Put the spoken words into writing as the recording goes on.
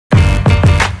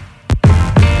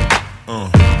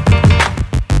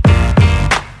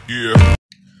Yeah.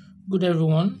 Good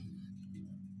everyone,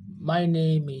 my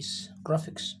name is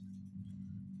Graphics.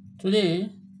 Today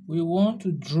we want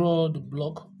to draw the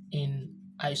block in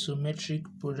isometric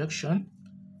projection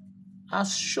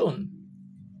as shown.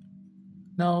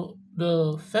 Now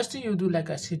the first thing you do, like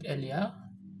I said earlier,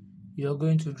 you're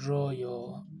going to draw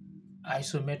your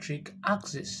isometric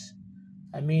axis.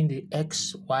 I mean the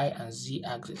X, Y, and Z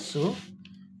axis. So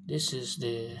this is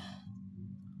the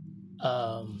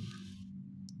um,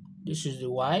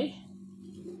 Y,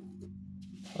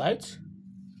 right?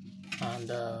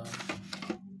 And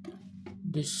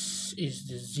this is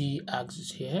the Z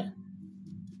axis here,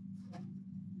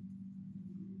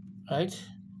 right?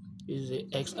 Is the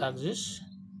X axis.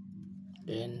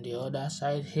 Then the other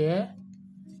side here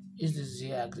is the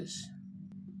Z axis.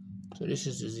 So this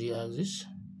is the Z axis,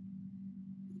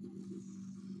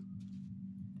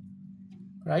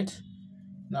 right?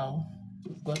 Now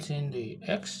we've gotten the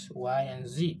X, Y, and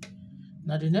Z.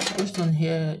 Now the next question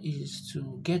here is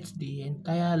to get the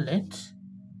entire length,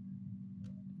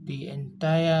 the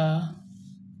entire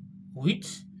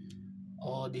width,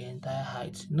 or the entire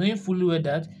height, knowing fully well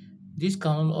that this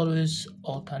can always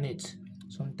alternate.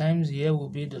 Sometimes here will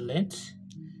be the length,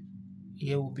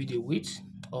 here will be the width,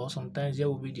 or sometimes here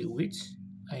will be the width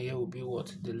and here will be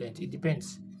what? The length. It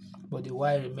depends, but the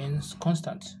Y remains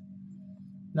constant.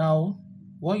 Now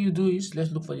what you do is,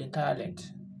 let's look for the entire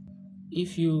length.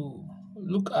 If you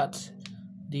look at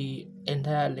the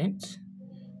entire length,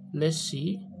 let's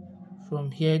see, from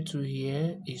here to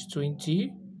here is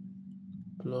 20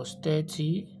 plus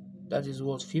 30, that is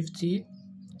what? 50,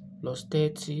 plus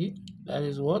 30, that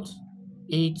is what?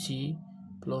 80,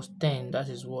 plus 10, that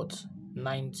is what?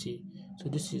 90. So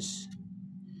this is,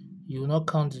 you will not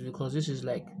count it because this is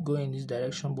like going in this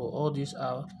direction, but all these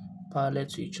are parallel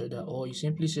to each other. Or you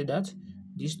simply say that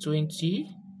this 20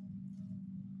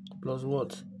 plus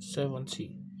what?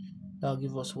 70, that will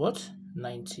give us what?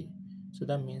 90. So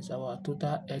that means our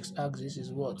total x-axis is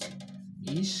what?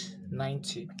 Is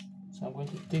 90. So I'm going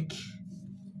to take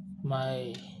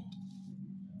my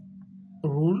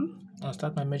rule and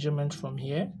start my measurement from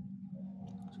here.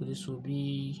 So this will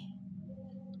be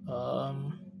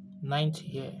 90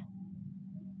 here.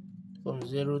 From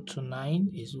 0 to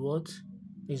 9 is what?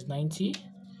 Is 90.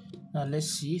 Now let's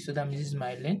see. So that means this is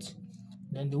my length.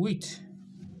 Then the width.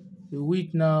 The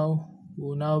width now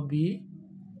will now be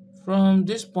from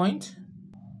this point,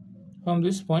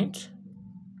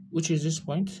 which is this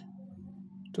point,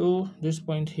 to this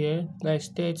point here, that is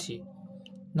 30.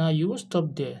 Now you will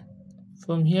stop there.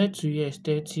 From here to here is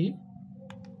 30.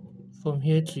 From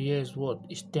here to here is what?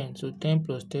 Is 10. So 10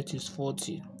 plus 30 is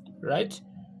 40, right?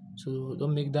 So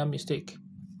don't make that mistake.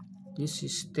 This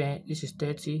is 10, this is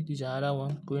 30, this is another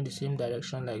one going the same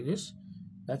direction like this.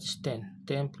 That's 10.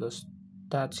 10 plus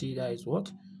 30, that is what?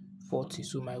 40.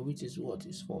 So my width is what?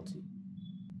 Is 40.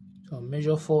 So I'll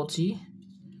measure 40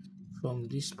 from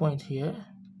this point here.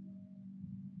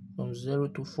 From 0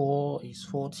 to 4 is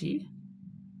 40.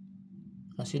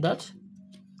 Can see that?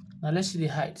 Now let's see the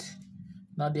height.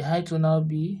 Now the height will now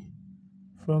be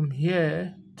from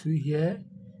here to here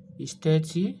is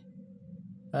 30,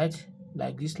 right?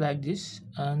 Like this,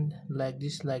 and like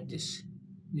this.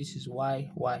 This is y,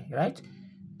 right?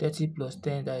 30 plus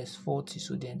 10, that is 40.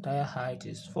 So the entire height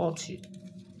is 40.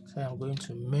 So I'm going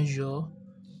to measure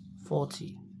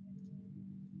 40.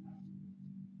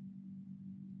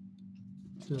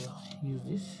 So use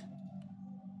this,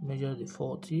 measure the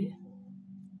 40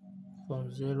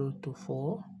 from 0 to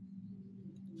 4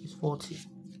 is 40.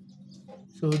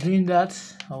 So doing that,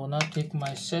 I will now take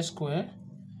my set square,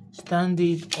 stand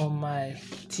it on my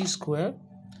t-square,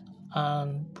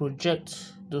 and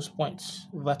project those points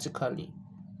vertically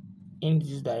in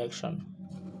this direction.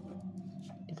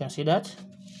 You can see that.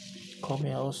 Come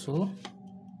here also,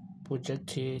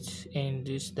 project it in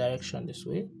this direction, this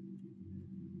way.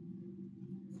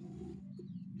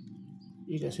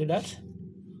 You can see that.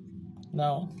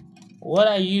 Now what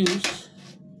I use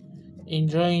in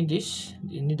drawing this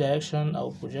in the direction,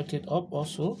 I'll project it up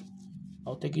also.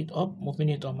 I'll take it up, moving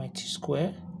it on my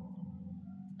t-square,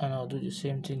 and I'll do the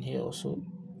same thing here also.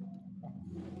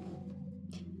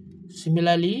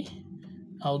 Similarly,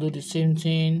 I'll do the same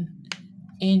thing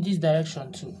in this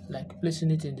direction too, like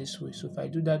placing it in this way. So if I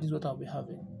do that, this is what I'll be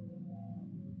having.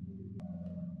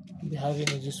 I'll be having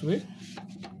it this way.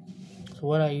 So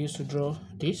what I use to draw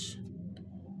this,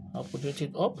 I'll project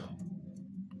it up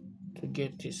to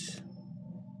get this.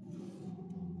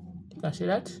 You can see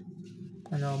that?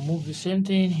 And I'll move the same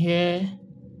thing here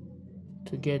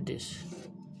to get this.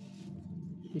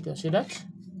 You can see that?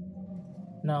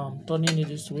 Now I'm turning it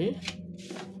this way.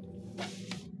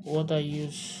 what I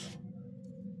use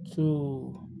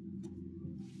to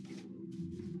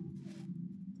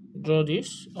draw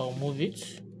this, I'll move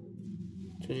it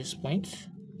to this point.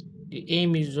 The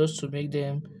aim is just to make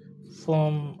them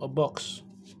form a box.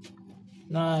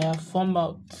 Now I have formed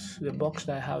out the box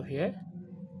that I have here.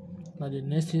 Now the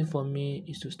next thing for me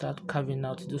is to start carving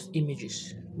out those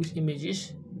images. Which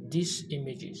images? These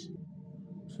images.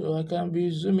 So I can be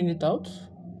zooming it out,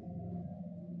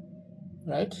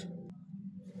 right?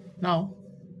 Now,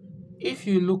 if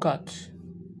you look at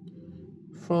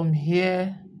from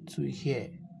here to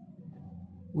here,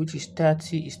 which is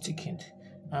 30 is thickened,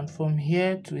 and from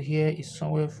here to here is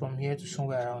somewhere from here to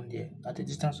somewhere around here at a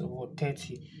distance of what,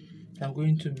 30. So I'm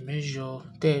going to measure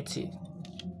 30.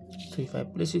 So if I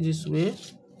place it this way,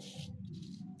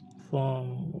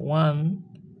 from 1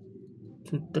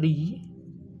 to 3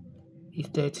 is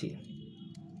 30,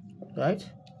 right?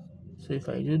 So if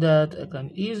I do that, I can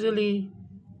easily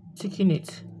thicken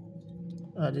it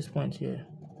at this point here.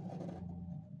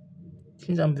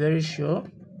 Since I'm very sure,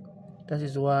 that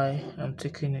is why I'm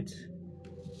taking it.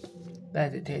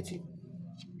 That's the 30. Is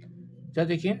that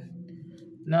taken?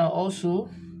 Now also,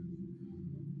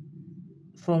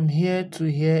 from here to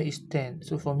here is 10.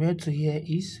 So from here to here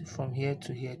is from here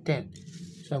to here 10.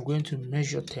 So I'm going to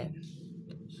measure 10.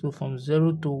 So from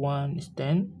 0 to 1 is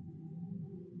 10,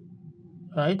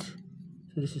 right?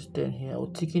 So this is 10 here. I'll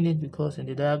thicken it because in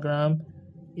the diagram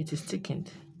it is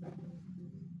thickened.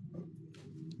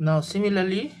 Now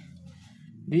similarly,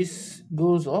 this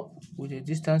goes up with a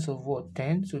distance of what,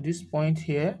 10. So this point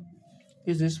here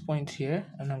is this point here,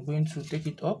 and I'm going to take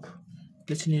it up,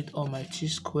 placing it on my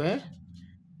T-square.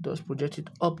 Just project it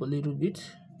up a little bit,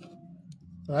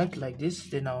 right, like this.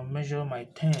 Then I'll measure my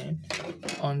 10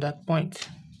 on that point.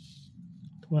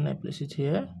 When I place it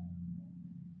here,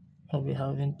 I'll be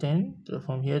having 10. So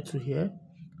from here to here,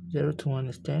 0 to 1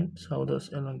 is 10. So I'll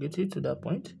just elongate it to that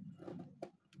point.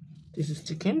 This is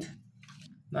thickened.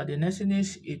 Now the next thing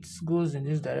is it goes in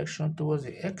this direction towards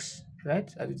the X,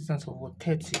 right, at the distance of what,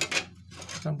 30.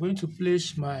 So I'm going to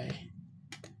place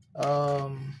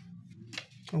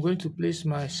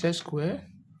my set square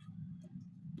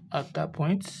at that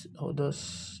point. I'll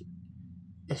just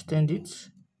extend it.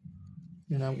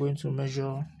 Then I'm going to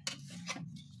measure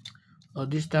a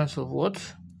distance of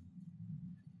what?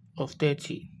 Of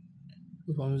 30.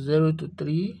 So from 0 to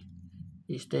 3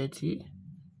 is 30.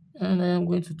 And I am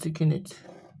going to thicken it.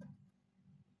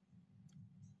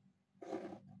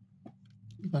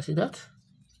 You can see that?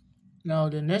 Now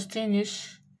the next thing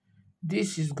is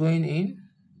this is going in,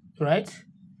 right?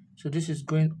 So this is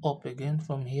going up again.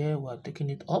 From here we're taking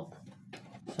it up.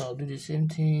 So I'll do the same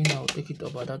thing. I'll take it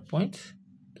up at that point,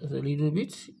 just a little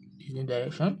bit in the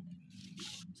direction.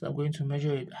 So I'm going to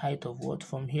measure it height of what,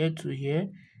 from here to here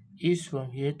is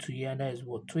from here to here, and that is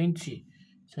what, 20.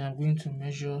 So I'm going to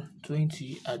measure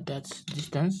 20 at that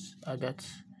distance, at that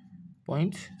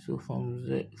point. So from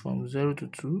 0 to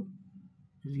 2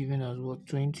 is given as what,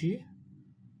 20,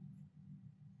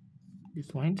 this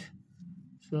point.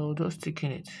 So I'll just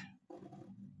thicken it.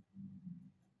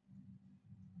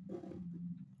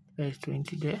 There's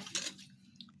 20 there,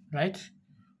 right?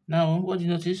 Now what you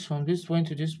notice from this point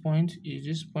to this point is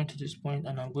this point to this point,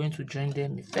 and I'm going to join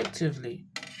them effectively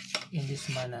in this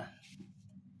manner.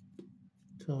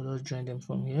 So I'll just join them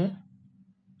from here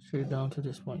straight down to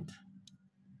this point.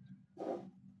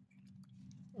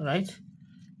 Right?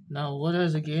 Now what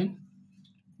else again?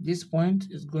 This point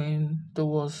is going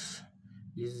towards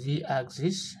the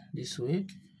z-axis this way.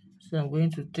 So I'm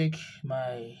going to take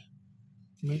my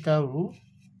meter rule,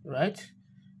 right?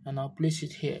 And I'll place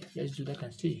it here. Let's do that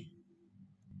and see.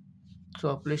 So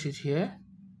I'll place it here,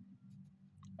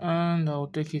 and I'll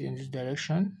take it in this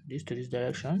direction, this to this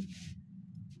direction,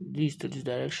 this to this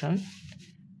direction,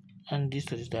 and this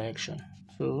to this direction.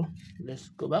 So let's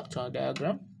go back to our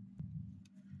diagram.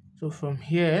 So from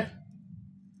here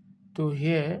to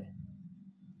here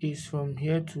is from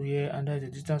here to here, and that's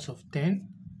a distance of 10.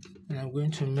 And I'm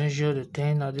going to measure the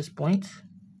 10 at this point.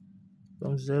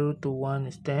 From 0 to 1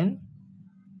 is 10.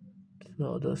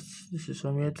 So this is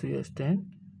from here to here is 10.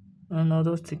 And I'll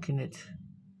just thicken it.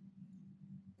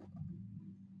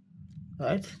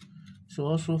 Right? So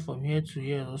also from here to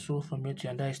here, also from here to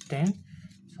here, and that is 10.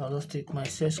 So I'll just take my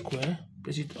set square,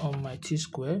 place it on my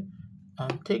T-square,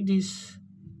 and take this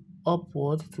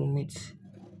upward to meet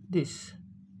this,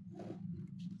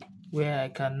 where I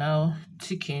can now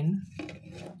thicken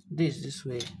this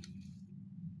way.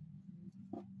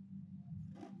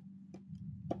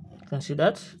 You can see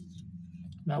that.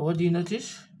 Now what do you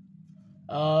notice?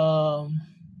 From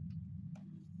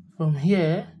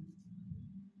here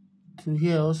to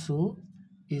here also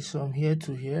is from here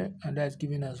to here, and that's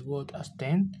giving us what? As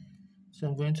 10. So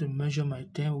I'm going to measure my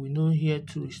 10. We know here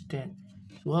 2 is 10.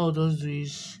 So what I'll just do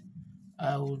is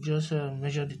I will just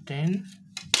measure the 10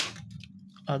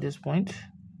 at this point.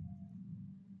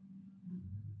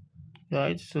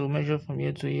 Right, so measure from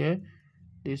here to here,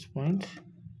 this point,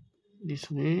 this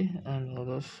way, and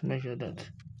I'll just measure that.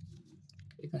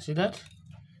 You can see that.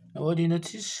 Now what do you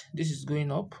notice? This is going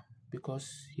up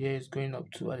because here is going up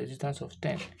to a distance of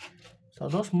 10. So I'll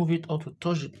just move it up to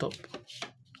touch the top.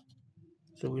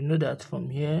 So we know that from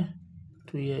here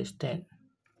to here is 10.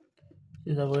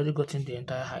 Since I've already gotten the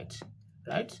entire height,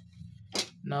 right?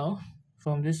 Now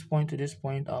from this point to this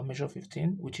point, I'll measure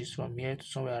 15, which is from here to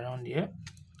somewhere around here.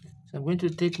 So I'm going to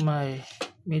take my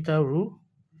meter rule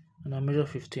and I'll measure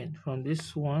 15. From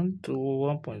this one to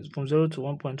 1 point, from 0 to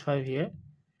 1.5 here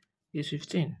is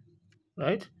 15,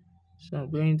 right? So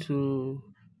I'm going to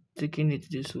thicken it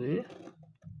this way.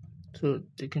 So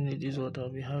thicken it is what I'll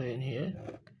be having here,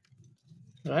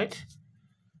 right?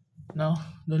 Now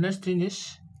the next thing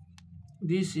is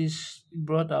this is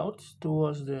brought out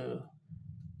towards the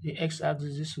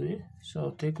x-axis this way. So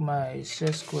I'll take my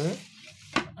set square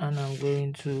and I'm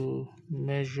going to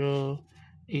measure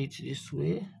it this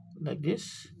way, like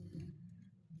this,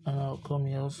 and I'll come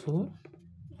here also.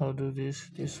 I'll do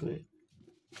this way.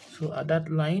 So at that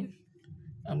line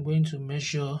I'm going to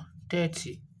measure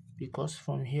 30, because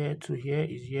from here to here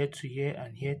is here to here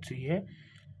and here to here,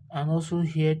 and also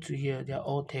here to here, they are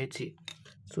all 30.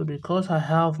 So because I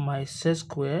have my set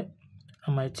square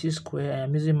and my t-square, I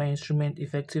am using my instrument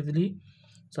effectively.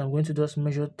 So I'm going to just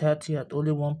measure 30 at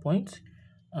only one point.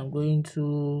 I'm going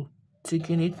to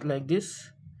thicken it like this,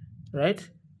 right?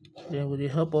 Then with the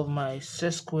help of my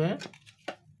set square,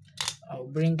 I'll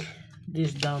bring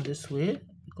this down this way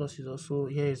because it's also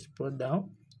here is brought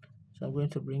down. So I'm going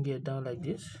to bring it down like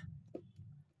this.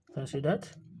 You can see that.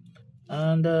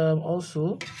 And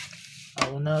also I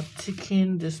will now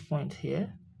thicken this point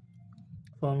here,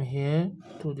 from here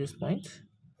to this point,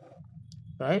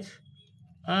 right?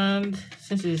 And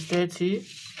since it's 30,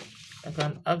 I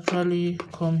can actually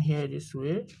come here this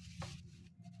way,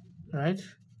 right?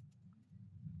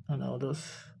 And I'll just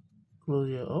close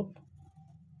here up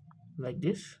like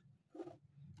this,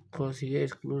 because here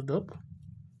is closed up,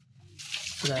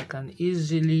 so that I can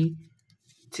easily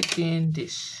thicken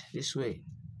this way.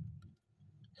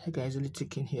 I can easily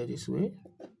thicken here this way.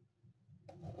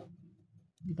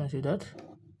 You can see that.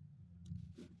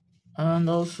 And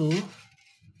also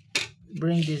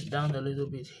bring this down a little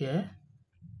bit here.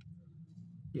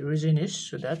 The reason is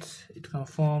so that it can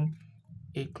form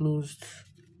a closed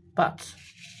path.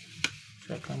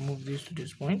 So I can move this to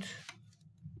this point.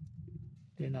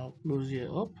 Then I'll close here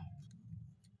up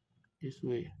this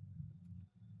way.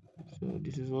 So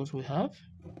this is what we have.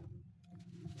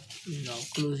 Then I'll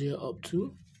close here up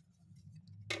too,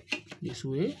 this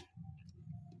way.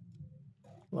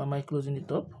 Why am I closing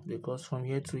it up? Because from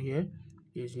here to here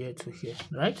is here to here,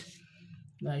 right?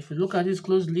 Now if you look at this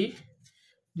closely,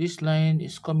 this line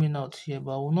is coming out here,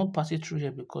 but I will not pass it through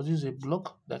here because this is a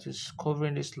block that is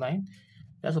covering this line.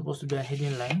 That's supposed to be a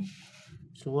hidden line.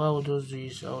 So what I'll just do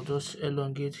is I'll just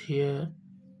elongate here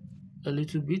a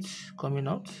little bit coming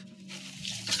out.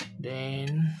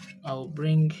 Then I'll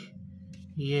bring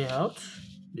here out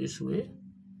this way.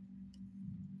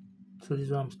 So this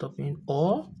is where I'm stopping.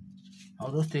 Or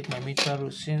I'll just take my meter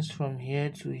rule, since from here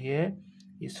to here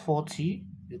is 40,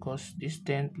 because this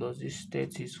 10 plus this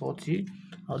 30 is 40.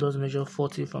 I'll just measure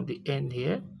 40 from the end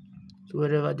here. So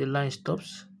wherever the line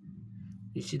stops,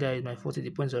 you see that is my 40,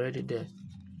 the point is already there.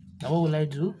 Now what will I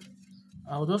do?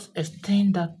 I'll just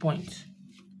extend that point.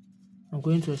 I'm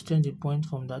going to extend the point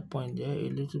from that point there a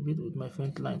little bit with my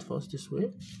front line first this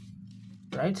way,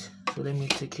 right? So let me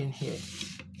thicken here,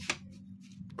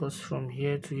 because from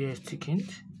here to here is thickened.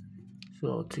 So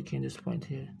I'll thicken this point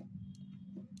here.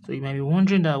 So you might be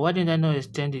wondering that why didn't I not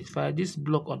extend it? This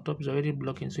block on top is already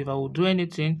blocking. So if I will do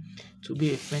anything to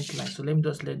be a front line, so let me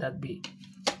just let that be.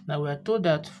 Now we are told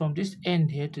that from this end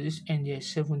here to this end here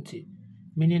is 70,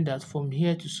 meaning that from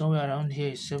here to somewhere around here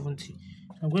is 70.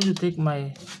 So I'm going to take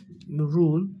my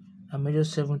rule and measure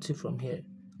 70 from here.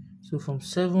 So from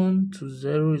 7 to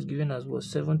 0 is given as what?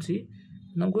 70.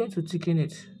 And I'm going to thicken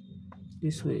it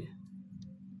this way.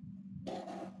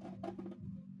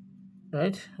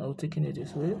 Right, I'll thicken it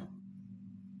this way.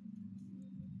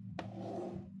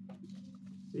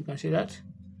 You can see that.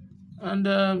 And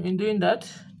in doing that,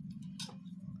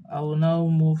 I will now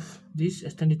move this,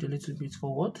 extend it a little bit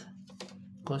forward,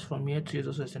 because from here to here is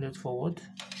also extended forward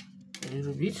a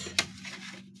little bit.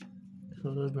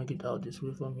 So let's make it out this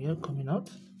way from here, coming out,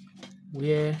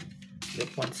 where the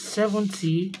point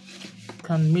 70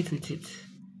 can meet with it.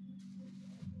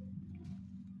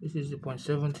 This is the point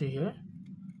 70 here,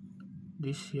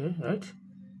 this here, right?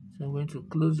 So I'm going to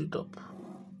close it up.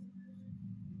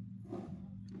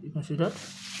 You can see that,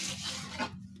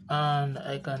 and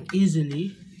I can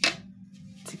easily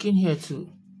stick in here too,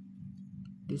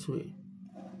 this way,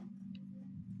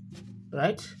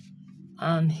 right?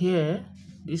 And here,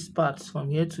 this part from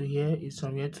here to here is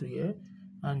from here to here,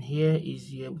 and here is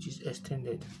here, which is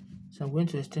extended. So I'm going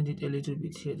to extend it a little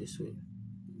bit here this way.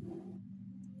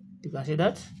 You can see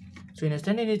that. So in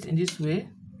extending it in this way,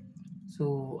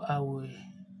 so I will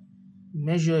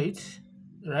measure it,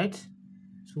 right?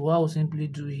 So what I will simply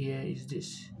do here is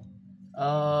this.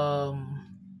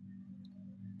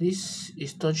 This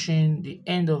is touching the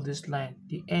end of this line.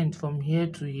 The end from here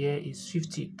to here is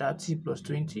 50, 30 plus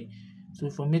 20. So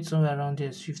from it somewhere around here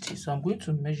is 50. So I'm going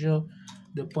to measure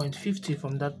the point 50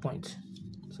 from that point.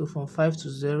 So from 5 to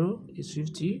 0 is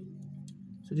 50.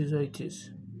 So this is what it is,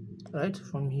 right?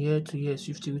 From here to here is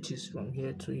 50, which is from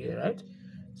here to here, right?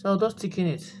 So I'll just stick in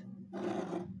it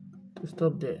to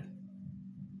stop there,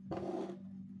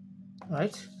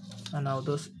 right? And I'll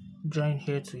just join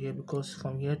here to here, because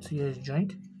from here to here is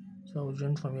joined. So I'll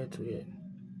join from here to here.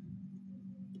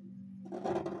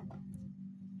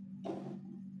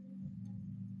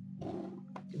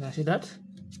 You can see that.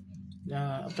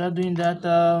 After doing that,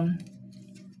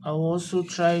 I'll also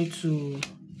try to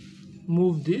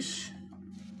move this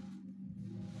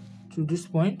to this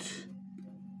point.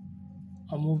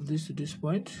 I'll move this to this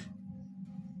point.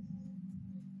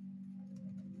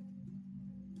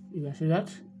 You can see that.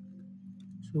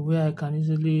 So where I can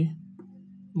easily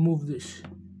move this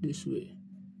way,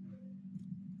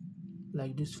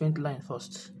 like this faint line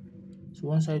first. So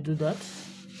once I do that,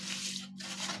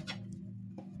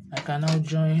 I can now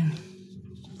join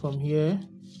from here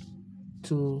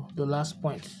to the last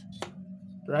point,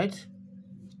 right?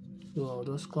 So I'll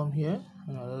just come here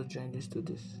and I'll just join this to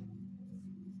this.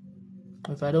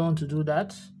 If I don't want to do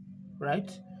that,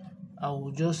 right, I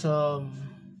will just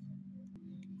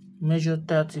measure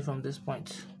 30 from this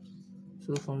point.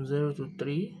 So from 0 to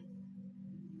 3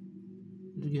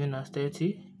 is given as 30.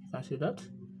 You can see that.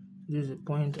 This is the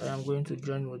point I am going to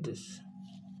join with this.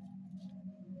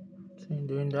 So in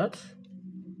doing that,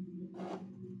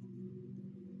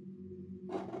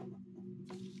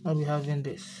 I'll be having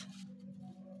this.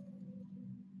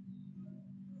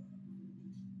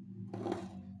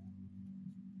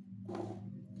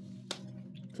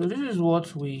 So this is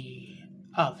what we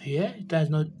have here. That is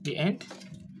not the end.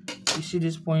 You see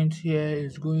this point here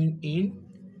is going in.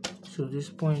 So this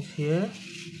point here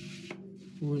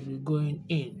will be going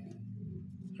in,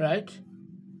 right?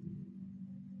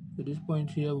 So this point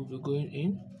here will be going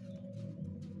in.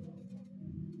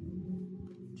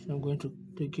 So I'm going to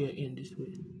take care in this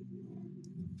way.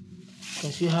 You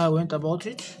can see how I went about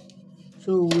it.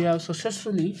 So we have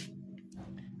successfully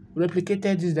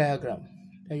replicated this diagram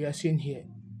that you are seeing here.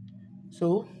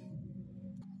 So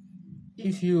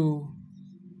if you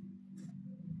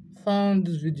found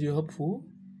this video helpful,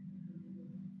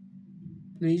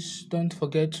 please don't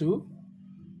forget to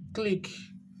click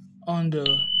on the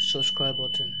subscribe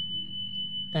button.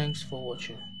 Thanks for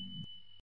watching.